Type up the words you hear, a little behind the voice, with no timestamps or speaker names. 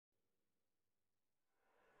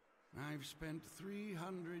I've spent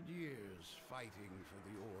 300 years fighting for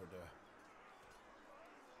the Order.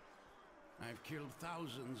 I've killed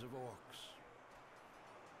thousands of orcs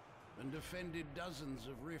and defended dozens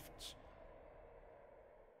of rifts.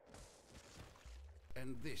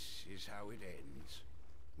 And this is how it ends.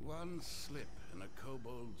 One slip in a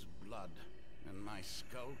kobold's blood, and my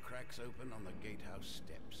skull cracks open on the gatehouse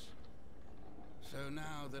steps. So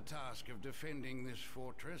now the task of defending this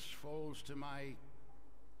fortress falls to my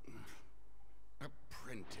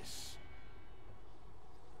apprentice.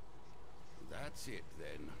 That's it,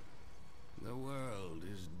 then. The world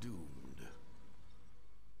is doomed.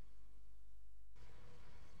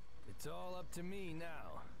 It's all up to me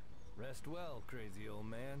now. Rest well, crazy old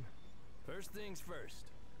man. First things first.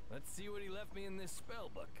 Let's see what he left me in this spell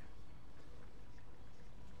book.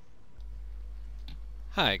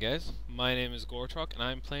 Hi guys, my name is Gortrok and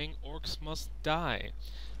I'm playing Orcs Must Die.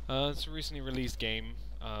 It's a recently released game,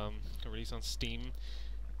 released on Steam,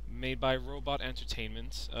 made by Robot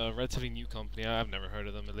Entertainment, a relatively new company. I've never heard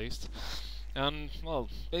of them at least. And, well,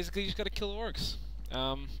 basically you just gotta kill orcs.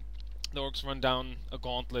 The orcs run down a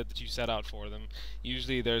gauntlet that you set out for them.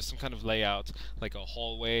 Usually there's some kind of layout, like a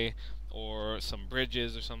hallway or some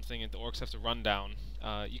bridges or something, and the orcs have to run down.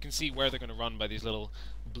 You can see where they're going to run by these little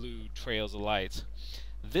blue trails of light.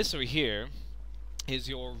 This over here is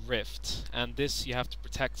your rift, and this you have to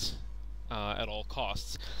protect at all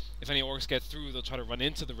costs. If any orcs get through, they'll try to run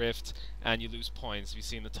into the rift, and you lose points. If you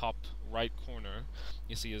see in the top right corner,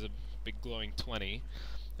 you see there's a big glowing 20.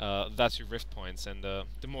 That's your rift points, and the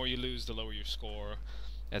more you lose, the lower your score,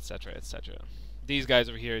 etc., etc. These guys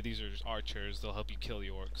over here, these are archers. They'll help you kill the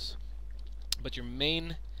orcs. But your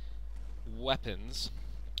main weapons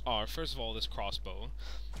are, first of all, this crossbow,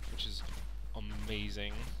 which is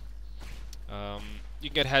amazing. You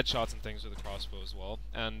can get headshots and things with a crossbow as well,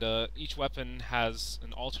 and each weapon has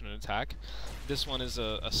an alternate attack. This one is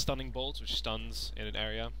a stunning bolt, which stuns in an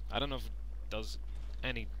area. I don't know if it does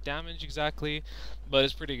any damage exactly, but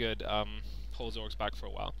it's pretty good. Holds orcs back for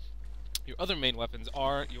a while. Your other main weapons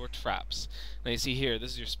are your traps. Now you see here,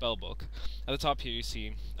 this is your spell book. At the top here you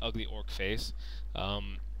see Ugly Orc Face.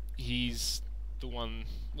 He's the one,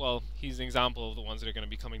 well, he's an example of the ones that are going to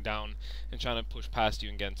be coming down and trying to push past you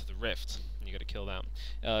and get into the rift. And you got to kill them.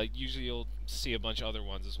 Usually you'll see a bunch of other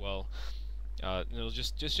ones as well. And it'll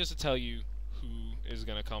just to tell you who is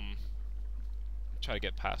going to come try to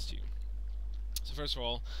get past you. So first of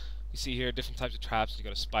all, you see here different types of traps. You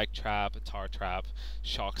got a spike trap, a tar trap,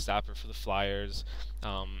 shock stapper for the flyers,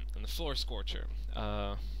 and the floor scorcher,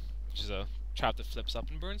 which is a trap that flips up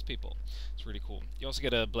and burns people. It's really cool. You also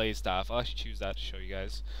get a blaze staff. I'll actually choose that to show you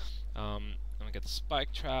guys. I'm gonna get the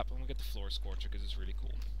spike trap. I'm gonna get the floor scorcher because it's really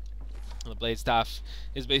cool. And the blade staff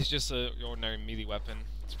is basically just your ordinary melee weapon.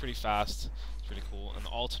 It's pretty fast. It's really cool. And the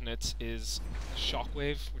alternate is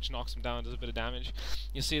shockwave, which knocks him down, does a bit of damage.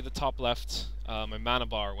 You see at the top left, my mana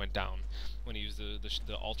bar went down when you use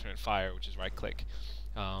the alternate fire, which is right click.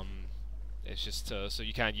 It's just so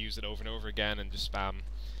you can't use it over and over again and just spam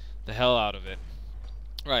the hell out of it.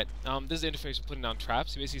 Right, this is the interface for putting down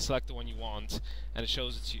traps. You basically select the one you want, and it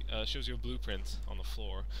shows you a blueprint on the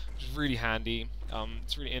floor, which is really handy.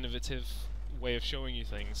 It's a really innovative way of showing you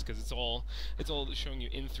things because it's all showing you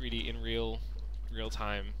in 3D in real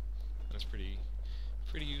time, and it's pretty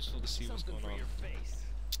useful to see what's going on.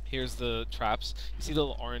 Here's the traps. You see the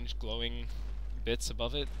little orange glowing bits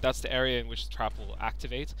above it? That's the area in which the trap will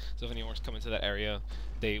activate. So if any orcs come into that area,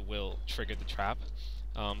 they will trigger the trap.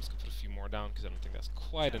 Let's go put a few more down because I don't think that's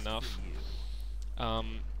quite enough.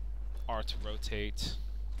 R to rotate,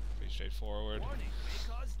 pretty straightforward.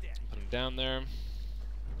 Put them down there.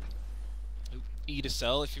 E to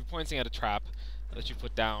sell. If you're pointing at a trap that you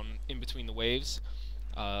put down in between the waves,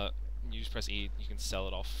 you just press E. You can sell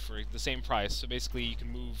it off for the same price. So basically, you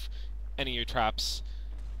can move any of your traps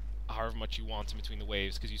however much you want in between the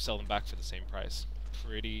waves because you sell them back for the same price.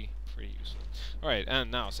 Pretty useful. Alright, and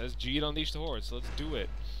now it says G to unleash the horde, so let's do it.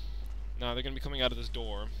 Now they're going to be coming out of this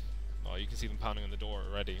door. Oh, you can see them pounding on the door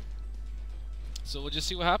already. So we'll just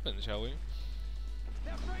see what happens, shall we?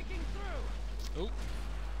 They're breaking through. Oh.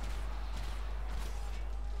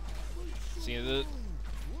 See the...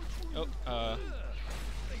 Oh, uh-oh.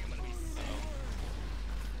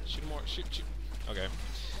 Shoot more, shoot. Okay.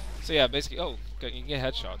 So yeah, basically, oh, you can get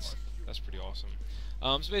headshots. That's pretty awesome.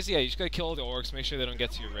 So basically, yeah, you just gotta kill all the orcs, make sure they don't get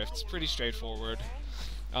to your rift. It's pretty straightforward.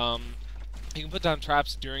 You can put down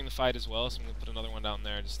traps during the fight as well, so I'm gonna put another one down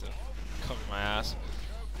there just to cover my ass.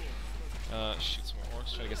 Shoot some more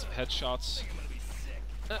orcs, try to get some headshots.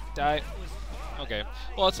 Die. Okay,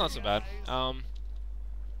 well, it's not so bad. I'm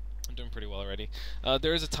doing pretty well already.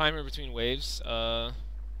 There is a timer between waves.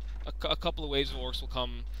 a couple of waves of orcs will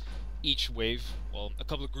come each wave. Well, a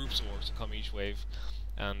couple of groups of orcs will come each wave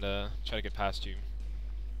and try to get past you.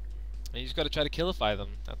 And you just gotta try to killify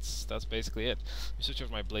them. That's basically it. Let me switch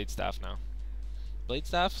over my blade staff now. Blade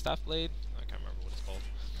staff? Staff blade? I can't remember what it's called.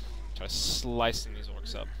 Try slicing these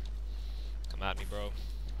orcs up. Come at me, bro.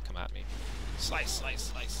 Come at me. Slice, slice,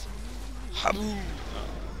 slice. Haboom!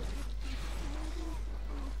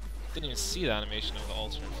 Didn't even see the animation of the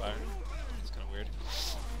alternate fire. It's kind of weird.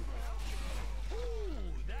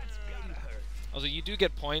 Also, you do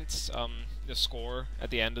get points, the score at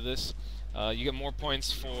the end of this. You get more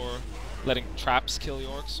points for letting traps kill the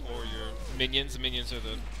orcs or your minions. The minions are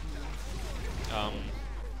the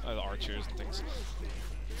archers and things.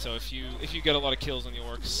 So if you get a lot of kills on the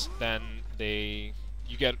orcs, then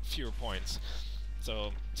you get fewer points.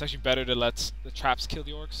 So it's actually better to let the traps kill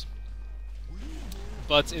the orcs.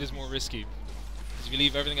 But it is more risky. Because if you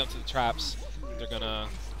leave everything up to the traps,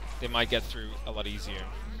 they might get through a lot easier.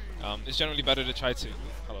 It's generally better to try to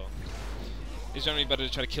It's generally better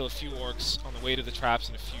to try to kill a few orcs on the way to the traps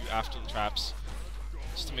and a few after the traps,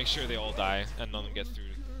 just to make sure they all die and none of them get through.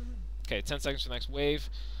 Okay, 10 seconds for the next wave.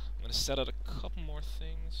 I'm gonna set out a couple more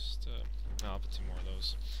things. I'll put 2 more of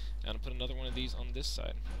those, and I'll put another one of these on this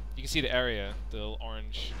side. You can see the area, the little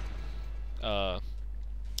orange,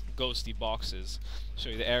 ghosty boxes show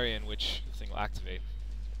you the area in which the thing will activate.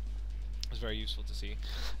 It's very useful to see,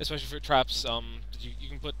 especially for traps. You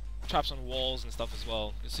can put traps on walls and stuff as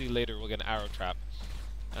well. You'll see later we'll get an arrow trap,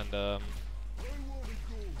 and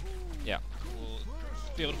yeah, we'll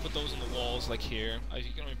be able to put those on the walls like here.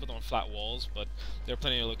 You can only put them on flat walls, but there are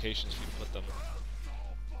plenty of locations for you to put them.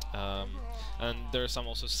 And there are some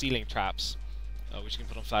also ceiling traps, which you can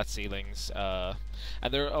put on flat ceilings. And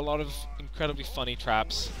there are a lot of incredibly funny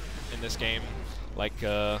traps in this game, like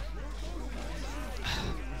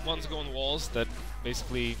ones go on the walls that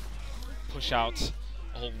basically push out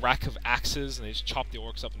a whole rack of axes and they just chop the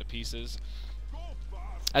orcs up into pieces.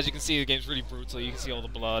 As you can see, the game's really brutal. You can see all the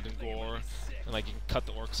blood and gore, and like you can cut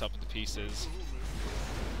the orcs up into pieces.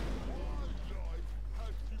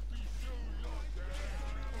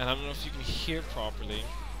 And I don't know if you can hear properly,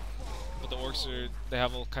 but the orcs they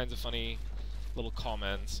have all kinds of funny little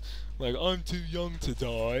comments, like "I'm too young to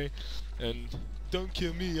die," and "Don't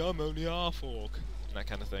kill me, I'm only half orc," and that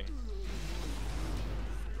kind of thing.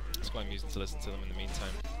 It's quite amusing to listen to them in the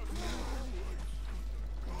meantime.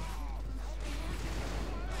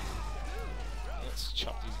 Let's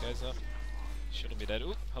chop these guys up. Should've be dead.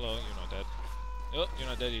 Oop, hello, you're not dead. Oh, you're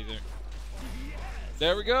not dead either.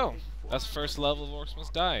 There we go! That's the first level of Orcs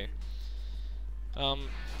Must Die. I hope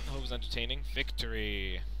it was entertaining.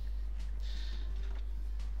 Victory!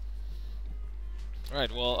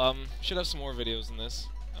 Alright, well, should have some more videos than this,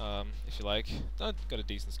 if you like. I got a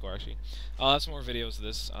decent score, actually. I'll have some more videos of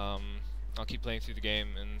this. I'll keep playing through the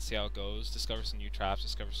game and see how it goes, discover some new traps,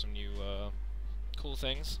 discover some new, cool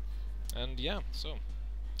things. And yeah, so,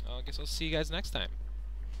 I guess I'll see you guys next time.